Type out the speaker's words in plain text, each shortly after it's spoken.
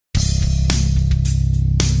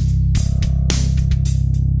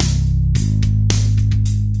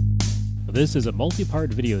This is a multi-part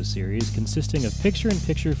video series consisting of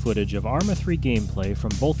picture-in-picture footage of Arma 3 gameplay from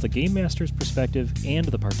both the Game Master's perspective and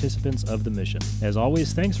the participants of the mission. As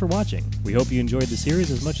always, thanks for watching. We hope you enjoyed the series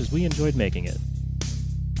as much as we enjoyed making it.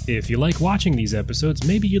 If you like watching these episodes,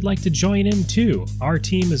 maybe you'd like to join in too. Our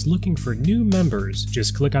team is looking for new members.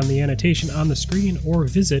 Just click on the annotation on the screen or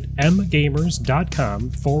visit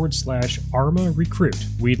MGamers.com/Arma Recruit.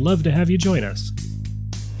 We'd love to have you join us.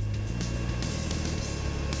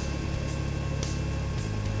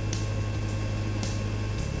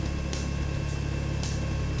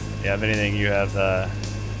 Yeah, if anything, you have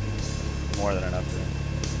more than enough room.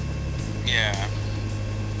 Yeah.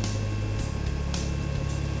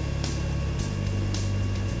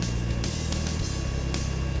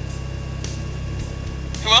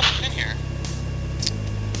 Who else is in here?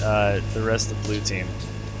 The rest of the blue team.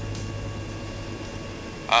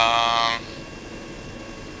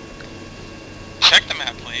 Check the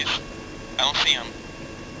map, please. I don't see him.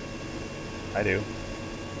 I do.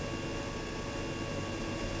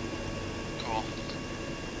 Cool.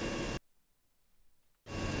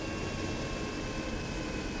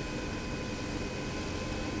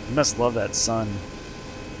 You must love that sun.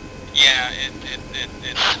 Yeah,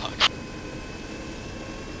 it sucks.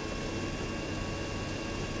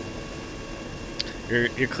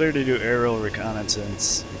 You're clear to do aerial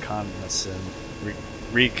reconnaissance,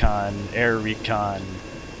 air recon.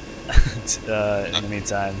 In the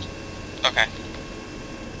meantime. Okay.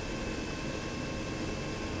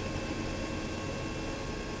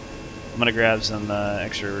 I'm gonna grab some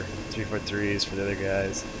extra 343s for the other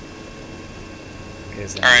guys. In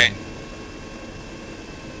case they Alright.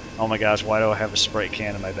 Oh my gosh, why do I have a Sprite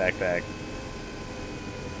can in my backpack?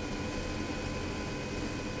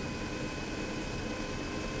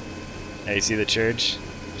 Hey, you see the church?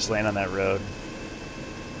 Just land on that road.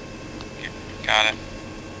 Got it.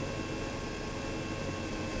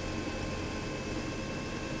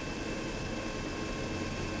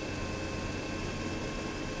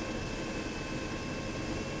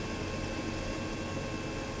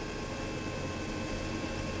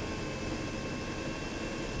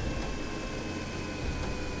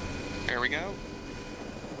 There we go.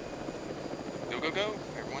 Go, go, go.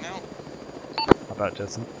 Everyone out. How about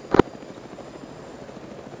Judson?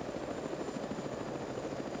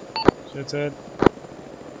 Shit's head.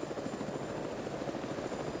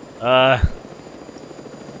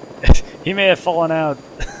 He may have fallen out.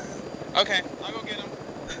 Okay, I'll go get him.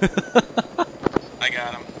 I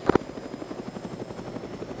got him.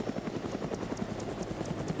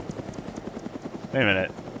 Wait a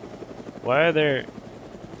minute. Why are there...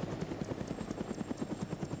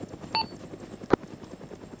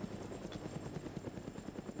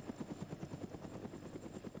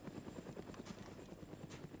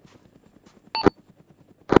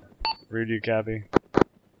 Rude, you copy?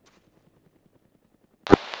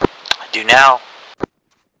 I do now.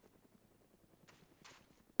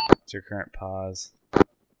 What's your current pause?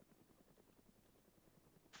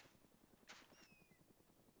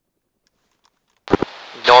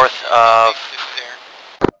 North of This is there.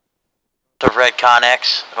 the Red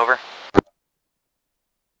Connex. Over.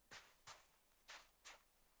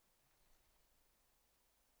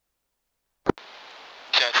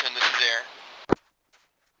 Jetson, this is there.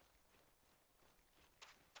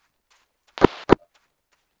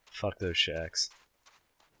 Fuck those shacks.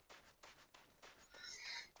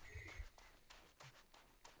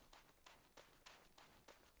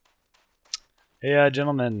 Hey,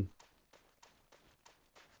 gentlemen.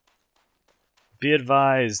 Be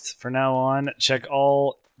advised, for now on, check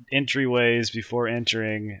all entryways before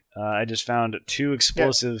entering. I just found 2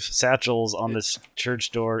 explosive satchels on this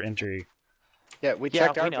church door entry. Yeah, we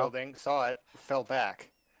checked our building, saw it, fell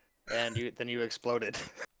back, and then you exploded.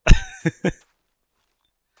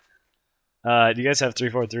 Do you guys have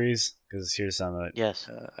 343s? Because here's some of it. Yes.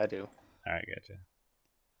 I do. Alright, gotcha.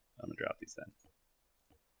 I'm gonna drop these then.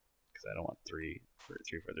 Because I don't want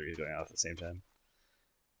 343s going off at the same time.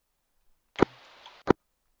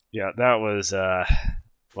 Yeah, that was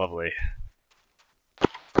lovely.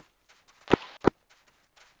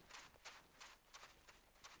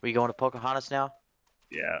 We going to Pocahontas now?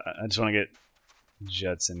 Yeah, I just want to get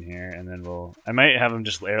Jets in here, and then I might have them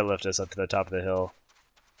just airlift us up to the top of the hill.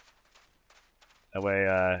 That way,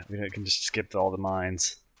 we can just skip all the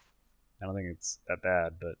mines. I don't think it's that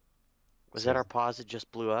bad, but... Was that our pause that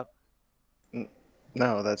just blew up?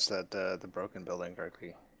 No, that's the broken building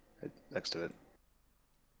directly next to it.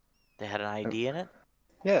 They had an ID in it?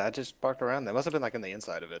 Yeah, I just walked around. They must have been like in the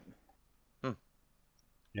inside of it.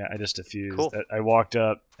 Yeah, I just diffused. Cool. I walked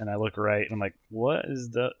up, and I look right, and I'm like, what is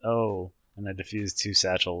the... Oh. And I defused 2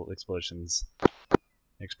 satchel explosives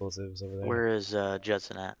over there. Where is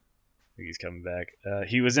Judson at? I think he's coming back.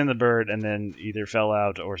 He was in the bird and then either fell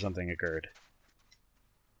out or something occurred.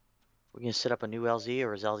 We gonna set up a new LZ,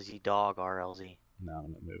 or is LZ dog our LZ? No,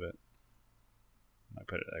 I'm gonna move it. I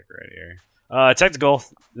put it like right here. Tactical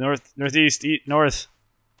northeast, north.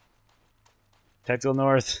 Tactical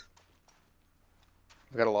north.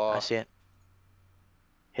 We got a law. I see it.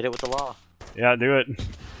 Hit it with the law. Yeah, do it.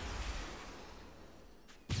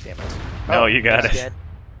 Damn it. No, you got it. Dead.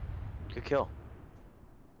 Good kill.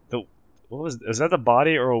 What was that? The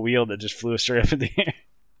body or a wheel that just flew straight up in the air?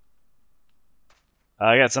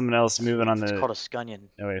 I got something else moving on the. It's called a scunion.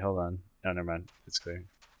 Oh wait, hold on. No, never mind. It's clear.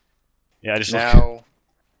 Yeah, I just Now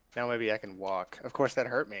maybe I can walk. Of course, that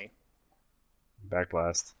hurt me.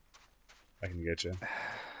 Backblast. I can get you.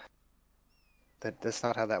 That's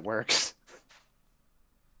not how that works.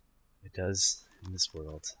 It does in this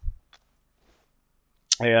world.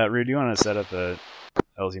 Hey, Rude, you want to set up a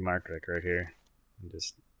LZ mark right here and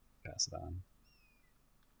just pass it on?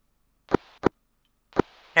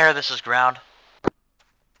 Air, this is ground.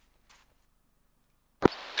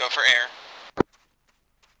 Go for air.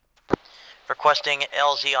 Requesting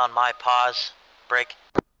LZ on my pause. Break.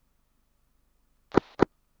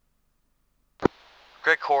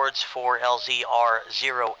 Grid cords for LZ are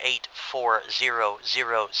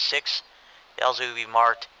 084006. LZ will be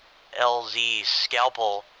marked LZ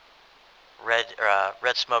scalpel red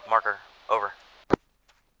smoke marker. Over.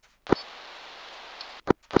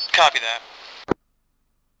 Copy that.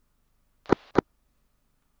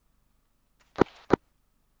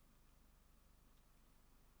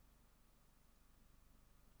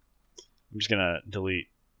 I'm just gonna delete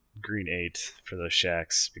green 8 for those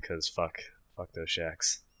shacks because fuck those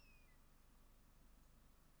shacks.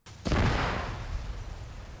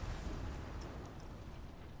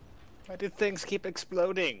 Why did things keep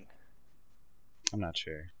exploding? I'm not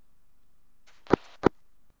sure.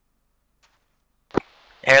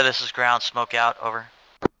 Air, this is ground. Smoke out. Over.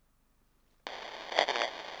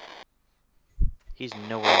 He's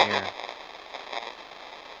nowhere near.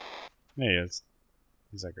 There he is.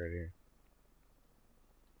 He's like right here.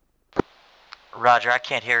 Roger, I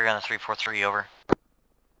can't hear you on the 343. Over.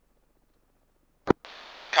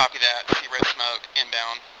 Copy that. See red smoke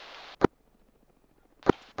inbound.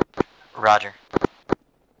 Roger.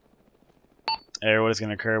 Air, what is going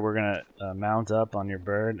to occur? We're going to mount up on your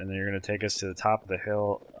bird, and then you're going to take us to the top of the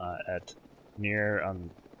hill near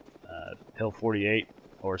Hill 48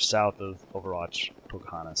 or south of Overwatch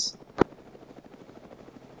Pocahontas.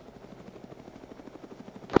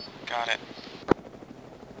 Got it.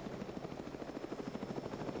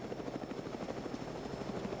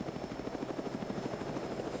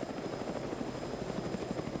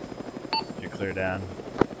 You're clear down.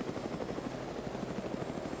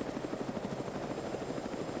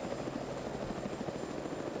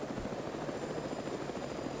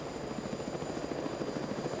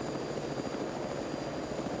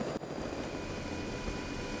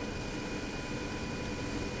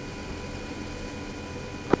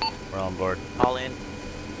 We're on board. All in.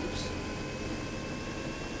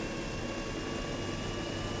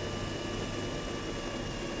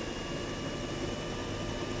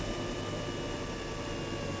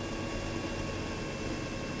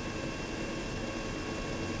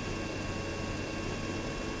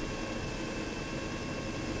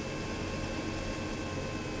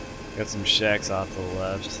 Got some shacks off to the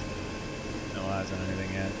left. No eyes on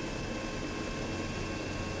anything yet.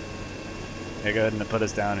 Hey, go ahead and put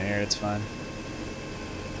us down here, it's fine.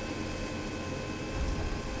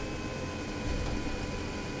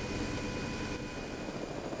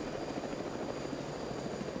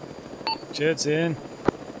 Jets in.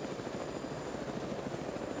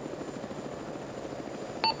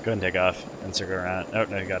 Go ahead and take off and circle around. Oh,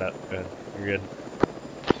 no, you got up. Good. You're good.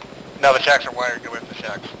 No, the shacks are wired. Get away from the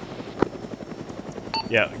shacks.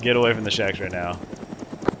 Yeah, get away from the shacks right now.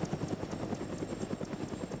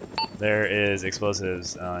 There is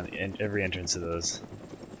explosives on every entrance to those.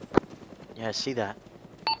 Yeah, I see that.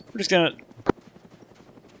 We're just gonna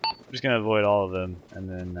avoid all of them and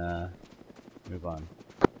then move on.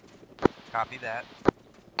 Copy that.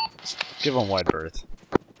 Give them wide berth.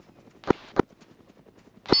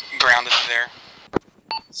 Ground is there.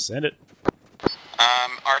 Send it.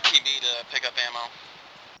 RTB to pick up ammo.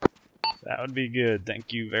 That would be good.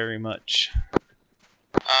 Thank you very much.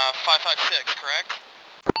 556, correct?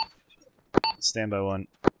 Stand by one.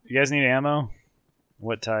 You guys need ammo?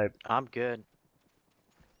 What type? I'm good.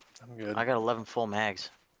 I'm good. I got 11 full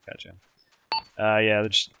mags. Gotcha. Yeah,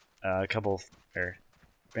 there's a couple, or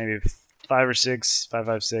maybe 5 or 6,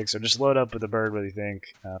 5.56, or just load up with the bird. What do you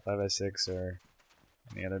think? 5.56 or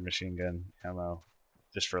any other machine gun ammo,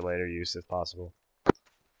 just for later use if possible.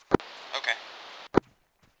 Okay.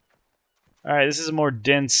 All right, this is a more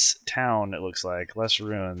dense town. It looks like less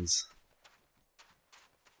ruins.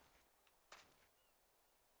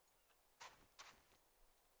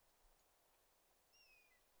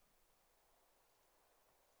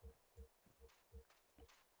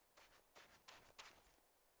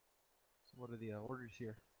 What are the orders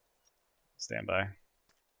here? Stand by.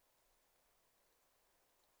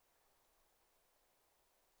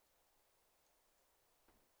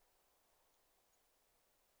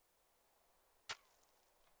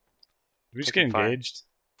 Did we just get Taking fire. engaged?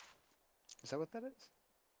 Is that what that is?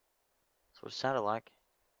 That's what it sounded like.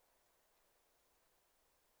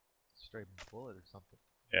 Straight bullet or something.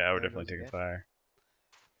 Yeah, we're There it definitely goes taking again. fire.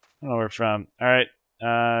 I don't know where we're from. All right,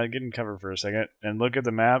 get in cover for a second and look at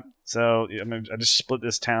the map. So I just split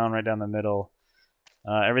this town right down the middle.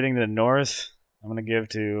 Everything to the north, I'm gonna give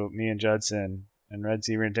to me and Judson. And Red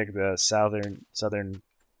Sea, we're gonna take the southern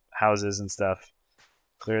houses and stuff.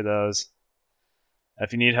 Clear those.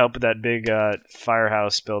 If you need help with that big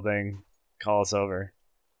firehouse building, call us over.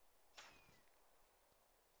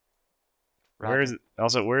 Roger. Where is it?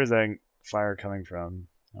 Also, where is that fire coming from?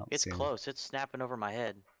 I don't It's see any. close. It's snapping over my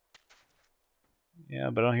head. Yeah,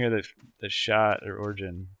 but I don't hear the shot or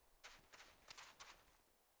origin.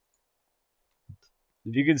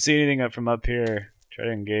 If you can see anything up from up here, try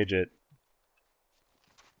to engage it.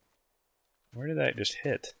 Where did that just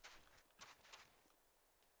hit?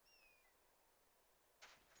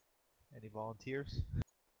 Any volunteers?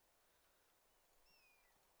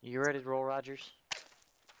 You ready to roll, Rogers?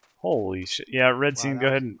 Holy shit. Yeah, Red Team, Wow, go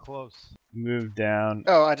that ahead was and close. move down.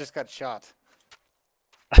 Oh, I just got shot.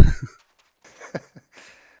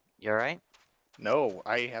 You alright? No,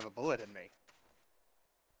 I have a bullet in me.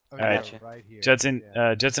 Oh, Alright. yeah, right here. Judson,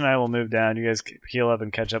 Yeah. Judson and I will move down. You guys heal up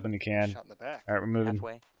and catch up when you can. Shot in the back. Alright, we're moving.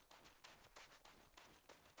 Halfway.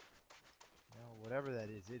 No, whatever that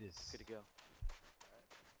is, it is. Good to go.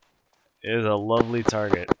 It is a lovely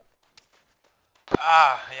target.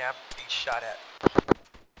 Ah, yeah, being shot at.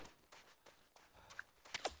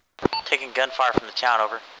 Taking gunfire from the town,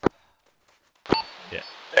 over. Yeah,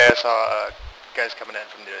 I saw guys coming in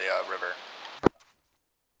from the river.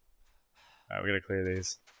 Alright, we gotta clear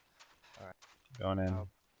these. Alright. Going in. I'll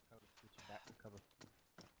get you back to cover.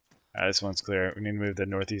 Alright, this one's clear. We need to move the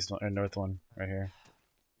northeast one, or north one right here.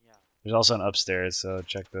 Yeah, There's also an upstairs, so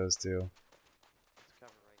check those too. let's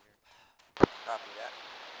cover right here. Copy that.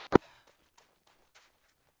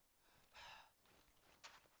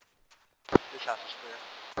 This house is clear.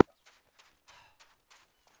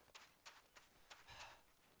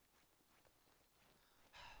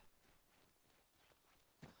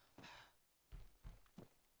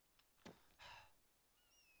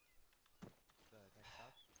 The next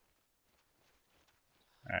house.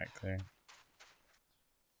 Alright, clear.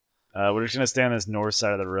 We're just gonna stay on this north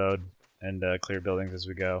side of the road and clear buildings as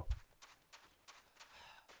we go.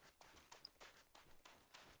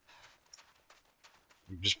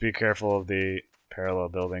 Just be careful of the parallel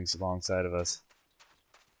buildings alongside of us.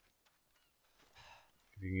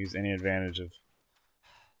 If you can use any advantage of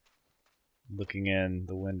looking in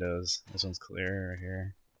the windows. This one's clear right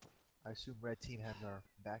here. I assume red team has our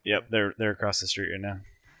back. Yep, there. they're across the street right now.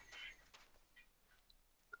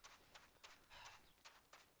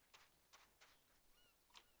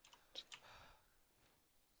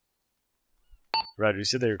 Roger, you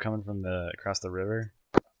said they were coming from across the river?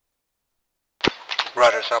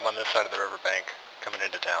 Roger, so I'm on this side of the riverbank, coming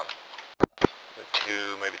into town.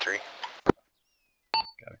 2, maybe 3.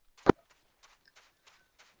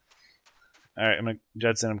 Alright, I'm gonna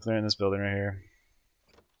Judson, I'm clearing this building right here.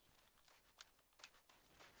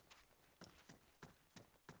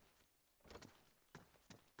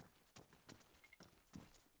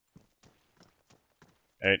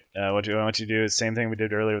 Alright, what I want you to do is the same thing we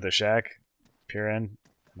did earlier with the shack. Peer in, and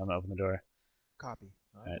I'm gonna open the door. Copy.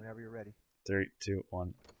 Alright. Whenever you're ready. 3, 2,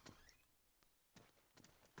 1.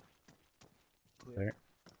 Clear.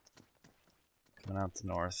 Coming out to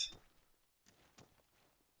north.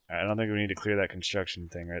 Alright, I don't think we need to clear that construction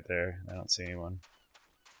thing right there. I don't see anyone.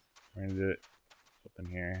 We're gonna do it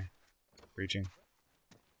open here. Breaching.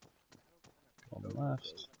 Go on the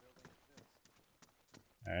left.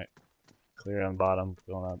 Alright. Clear on bottom,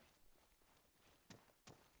 going up.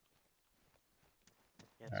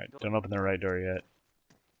 Yeah, it's Alright, built- don't open the right door yet.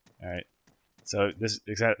 Alright. So this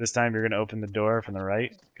time you're gonna open the door from the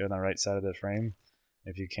right. Go on the right side of the frame.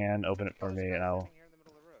 If you can, open it for me and I'll.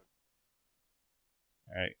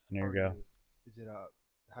 Alright, there you go. Is it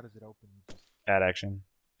how does it open? You just... Add action.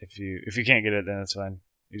 If you can't get it, then it's fine.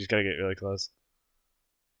 You just gotta get really close.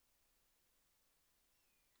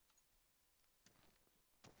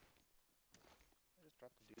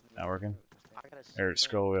 Not working. I got a Or suit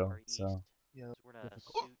scroll running wheel. east. So Yeah, We're in a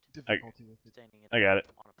difficult, suit difficulty with it. standing I got it.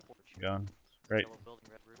 on a porch. Going. Great. Yellow building,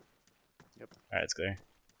 red roof. All right, it's clear.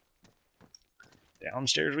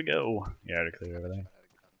 Downstairs we go. Yeah, already clear over there.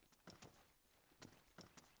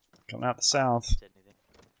 Coming out the south. Said anything.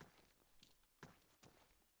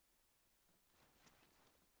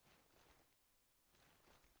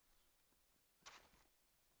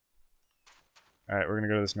 All right, we're gonna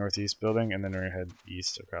go to this northeast building, and then we're gonna head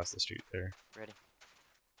east across the street there. Ready.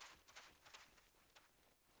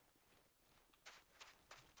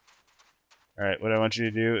 All right, what I want you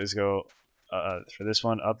to do is go for this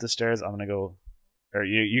one up the stairs. I'm gonna go, or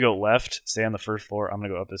you go left. Stay on the first floor. I'm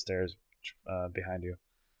gonna go up the stairs behind you.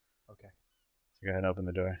 Okay. So go ahead and open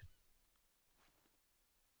the door.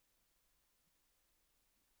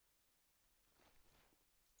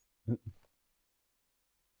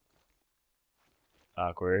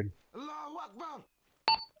 Awkward.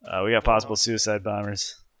 We got possible suicide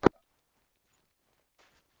bombers.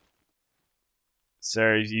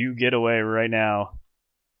 Sir, you get away right now.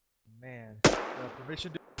 Man,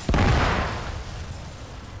 permission to... Man,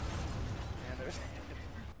 there's...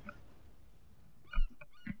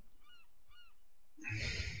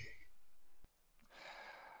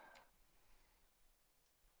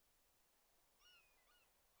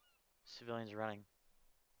 Civilians running.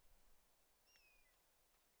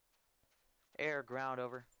 Air, ground,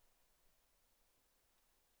 over.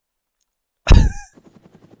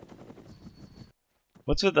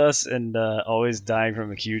 What's with us and always dying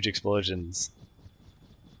from huge explosions?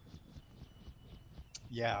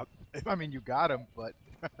 Yeah, I mean, you got him, but...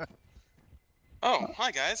 Oh,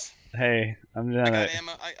 hi guys. Hey, I'm I gonna. got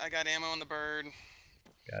ammo. I got ammo on the bird.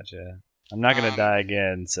 Gotcha. I'm not gonna die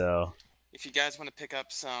again, so. If you guys want to pick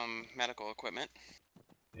up some medical equipment.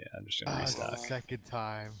 Yeah, I'm just gonna restock. Second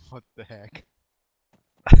time. What the heck?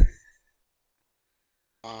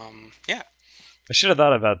 Yeah. I should have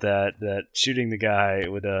thought about that. That shooting the guy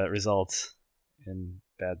would result in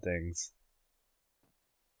bad things.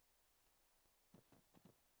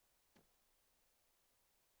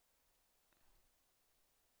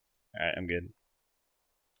 All right, I'm good.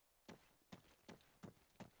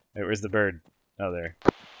 Wait, where's the bird? Oh, there.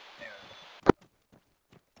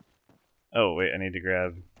 Oh, wait, I need to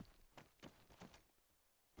grab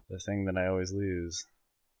the thing that I always lose.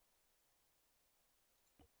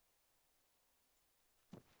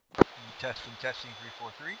 Testing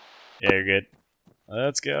 343. Yeah, you're good.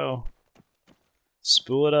 Let's go.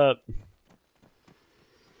 Spool it up. Well,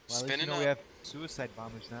 at least Spinning you know up. we have suicide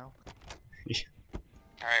bombers now.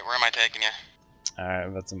 Alright, where am I taking you? Alright,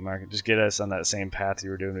 I'm about to mark it. Just get us on that same path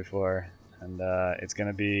you were doing before. And it's going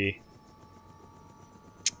to be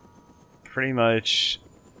pretty much...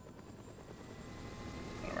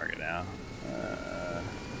 I'm going to mark it now.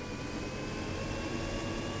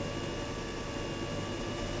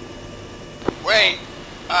 Wait!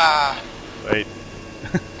 Wait.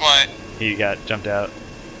 What? He got jumped out.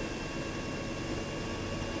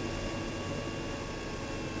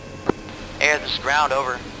 Air, this is ground,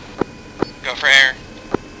 over. Go for air.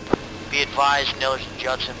 Be advised, Nillers and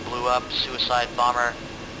Judson blew up, suicide bomber.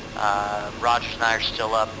 Rogers and I are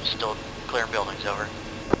still up, still clearing buildings, over.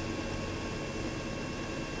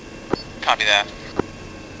 Copy that.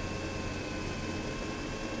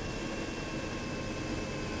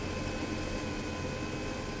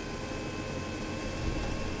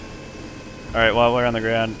 Alright, while we're on the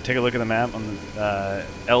ground, take a look at the map on the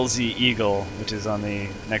LZ Eagle, which is on the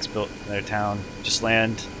next their town. Just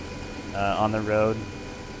land on the road.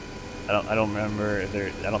 I don't remember if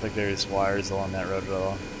there. I don't think there's wires along that road at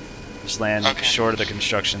all. Just land short of the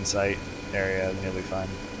construction site area, and you'll be fine.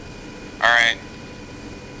 Alright.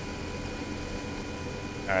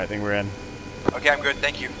 Alright, I think we're in. Okay, I'm good,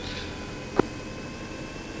 thank you.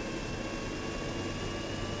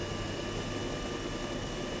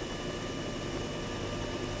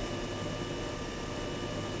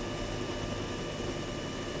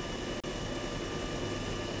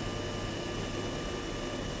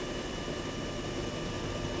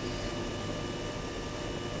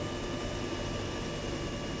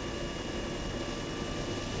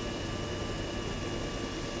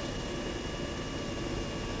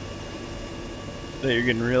 That you're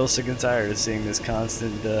getting real sick and tired of seeing this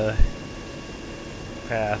constant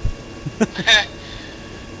path.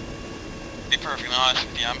 Be perfectly honest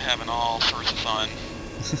with you, I'm having all sorts of fun.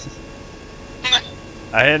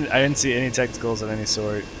 I didn't see any technicals of any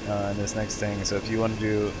sort in this next thing. So if you want to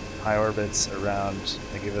do high orbits around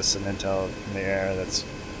and give us some intel from the air, that's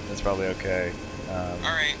probably okay.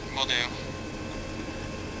 Alright, we'll do.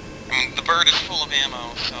 I mean, the bird is full of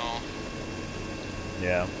ammo, so...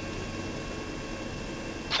 Yeah.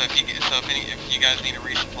 So if you guys need a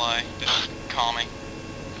resupply, just call me.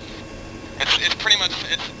 It's pretty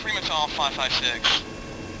much all 5.56.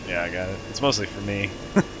 Yeah, I got it. It's mostly for me.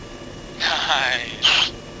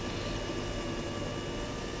 Nice.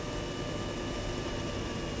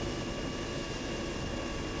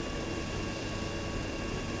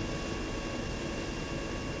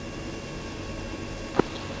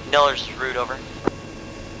 Miller's route over.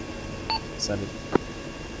 Send it.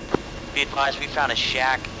 Be advised, we found a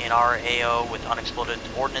shack in our AO with unexploded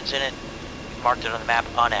ordnance in it. We've marked it on the map,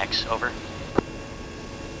 UNX, over.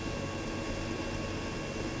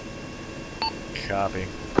 Copy.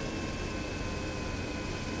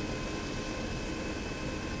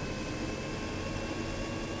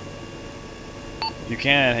 If you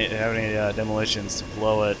can have any demolitions to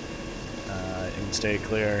blow it and stay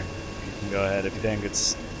clear, you can go ahead. If you think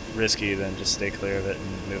it's risky, then just stay clear of it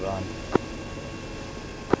and move on.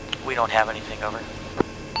 We don't have anything, over.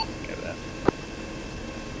 Get that.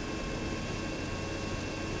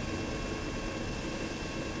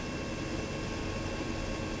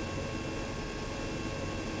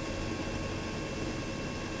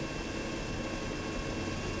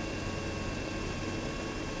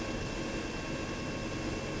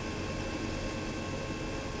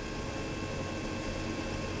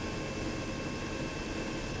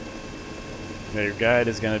 Now your guide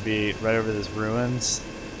is going to be right over this ruins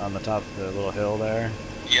on the top of the little hill there.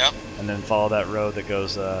 Yep. And then follow that road that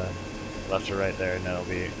goes left or right there, and then it'll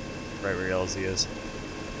be right where your LZ is.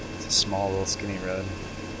 It's a small little skinny road.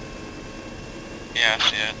 Yeah, I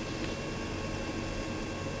see it.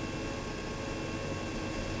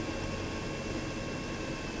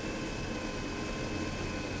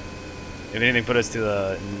 If anything, put us to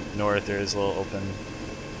the north. There is a little open.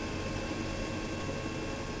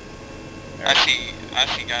 I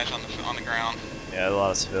see guys on the ground. Yeah, a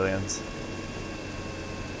lot of civilians.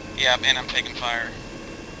 Yep, and I'm taking fire.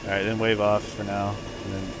 Alright, then wave off for now.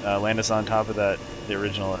 And then land us on top of the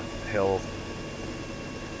original hill.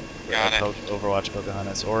 Got it. Overwatch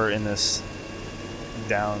Pocahontas. Or in this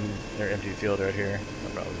down their empty field right here.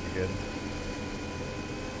 That'll probably be good.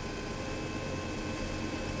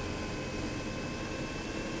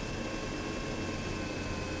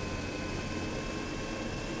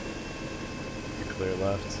 Clear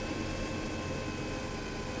left.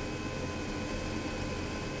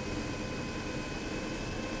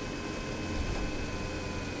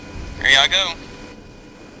 Here y'all go.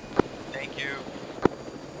 Thank you.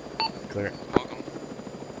 Clear. Welcome.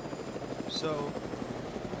 So,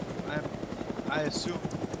 I assume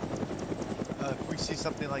if we see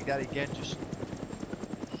something like that again, just...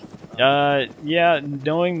 Yeah,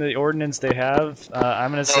 knowing the ordnance they have,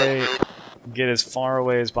 I'm gonna say get as far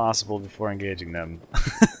away as possible before engaging them.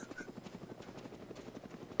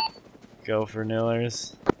 Go for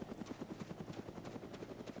Nillers.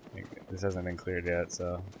 This hasn't been cleared yet,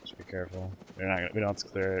 so just be careful. We don't have to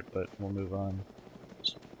clear it, but we'll move on.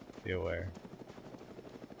 Just be aware.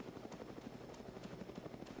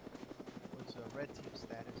 What's the red team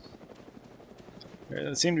status?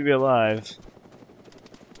 They seem to be alive.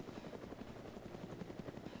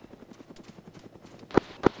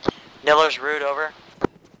 Miller's route, over.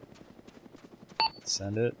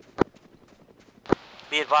 Send it.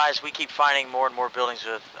 Be advised, we keep finding more and more buildings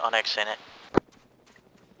with UNX in it.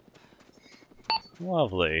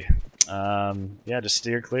 Lovely. Yeah, just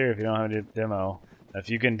steer clear if you don't have a demo. If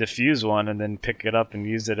you can defuse one and then pick it up and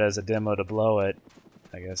use it as a demo to blow it,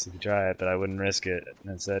 I guess you could try it, but I wouldn't risk it.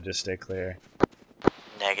 Instead, just stay clear.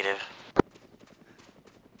 Negative.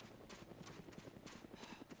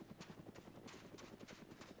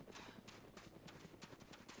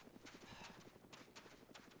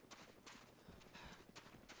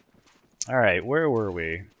 Alright, where were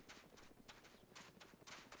we?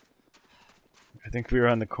 I think we were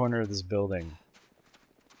on the corner of this building.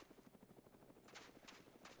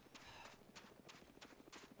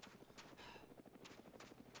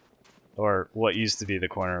 Or what used to be the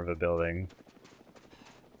corner of a building.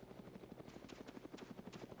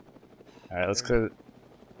 Alright, let's clear...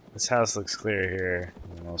 This house looks clear here,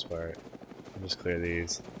 for the most part. I'll just clear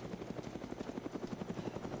these.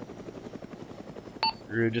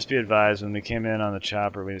 Rude, just be advised, when we came in on the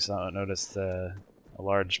chopper, we just noticed a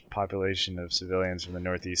large population of civilians from the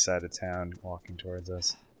northeast side of town walking towards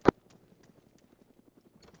us.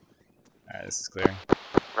 Alright, this is clear.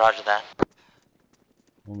 Roger that.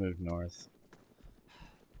 We'll move north.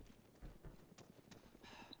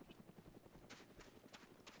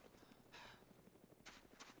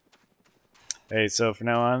 Hey, so from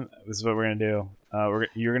now on, this is what we're gonna do.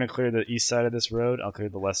 You're gonna clear the east side of this road. I'll clear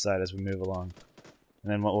the west side as we move along, and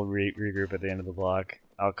then we'll regroup at the end of the block.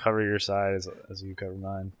 I'll cover your side as you cover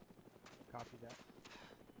mine. Copy that.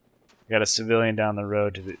 We got a civilian down the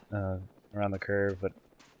road to the around the curve, but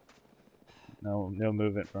no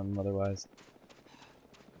movement from him otherwise.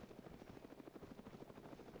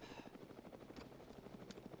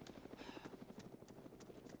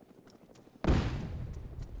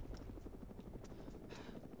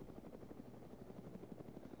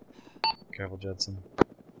 Careful, Judson.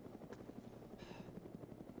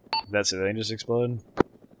 Did that civilian just explode?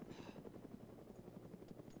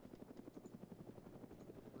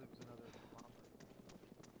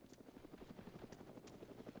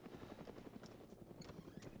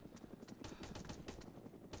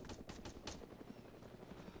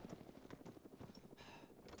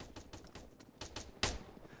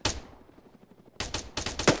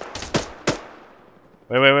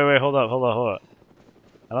 Wait, hold up.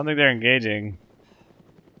 I don't think they're engaging.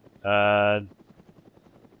 Ground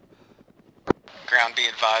be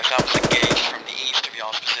advised, I was engaged from the east of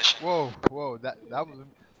y'all's position. Whoa, that was.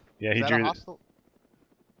 Yeah, he that drew. a hostile?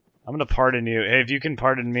 I'm gonna pardon you. Hey, if you can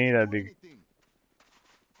pardon me, that'd be.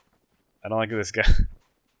 I don't like this guy.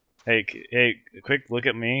 Hey, quick look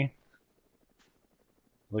at me.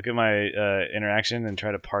 Look at my interaction and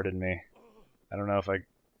try to pardon me. I don't know if I.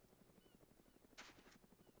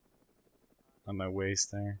 On my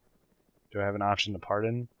waist there. Do I have an option to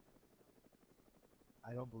pardon?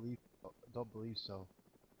 I don't believe so.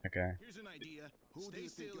 Okay. Here's an idea. Who do you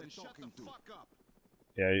think you're talking to?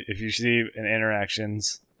 Yeah, if you see an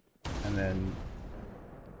interactions, and then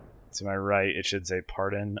to my right, it should say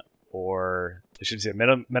pardon, or it should say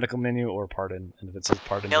medical menu or pardon. And if it says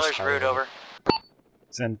pardon, Miller's route over.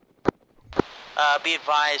 Send. Be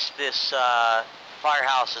advised, this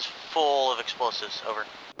firehouse is full of explosives. Over.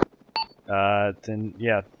 Then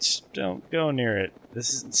yeah, just don't go near it.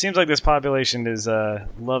 Seems like this population is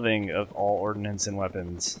loving of all ordnance and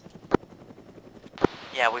weapons.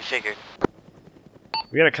 Yeah, we figured.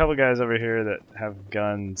 We got a couple guys over here that have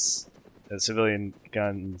guns, civilian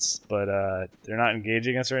guns, but they're not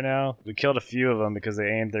engaging us right now. We killed a few of them because they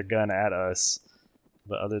aimed their gun at us,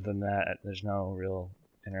 but other than that, there's no real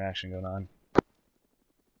interaction going on.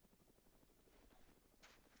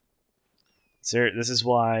 Sir, this is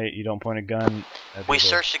why you don't point a gun at people. We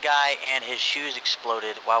searched the guy and his shoes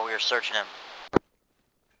exploded while we were searching him.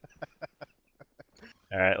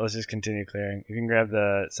 Alright, let's just continue clearing. You can grab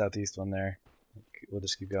the southeast one there. We'll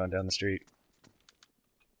just keep going down the street.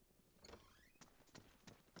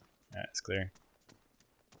 Alright, it's clear.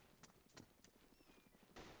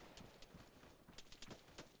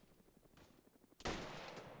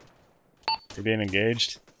 You're being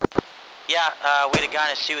engaged? Yeah, we had a guy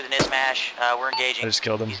in a suit with an ismash. We're engaging. I just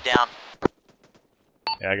killed him. He's down.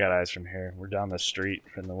 Yeah, I got eyes from here. We're down the street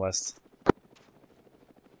from the west.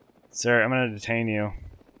 Sir, I'm gonna detain you.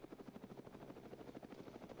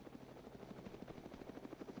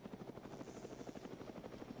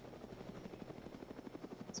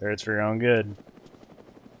 Sir, it's for your own good.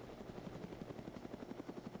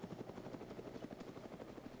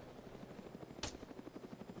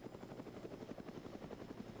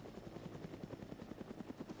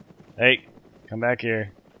 Hey, come back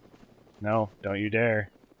here. No, don't you dare.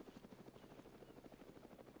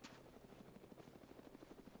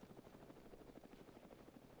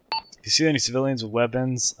 If you see any civilians with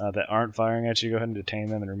weapons that aren't firing at you, go ahead and detain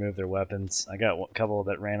them and remove their weapons. I got a couple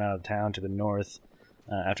that ran out of town to the north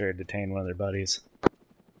after I detained one of their buddies.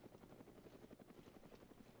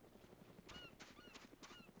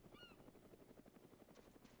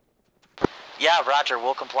 Yeah, roger,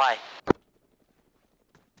 we'll comply.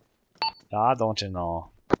 Ah, don't you know?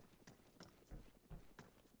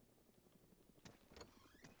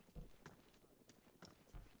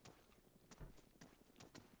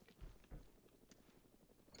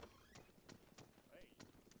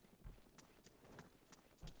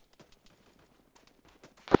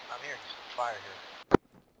 I'm here. Fire here.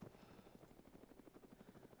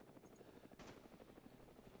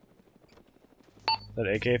 That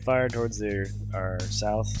AK fired towards our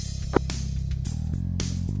south.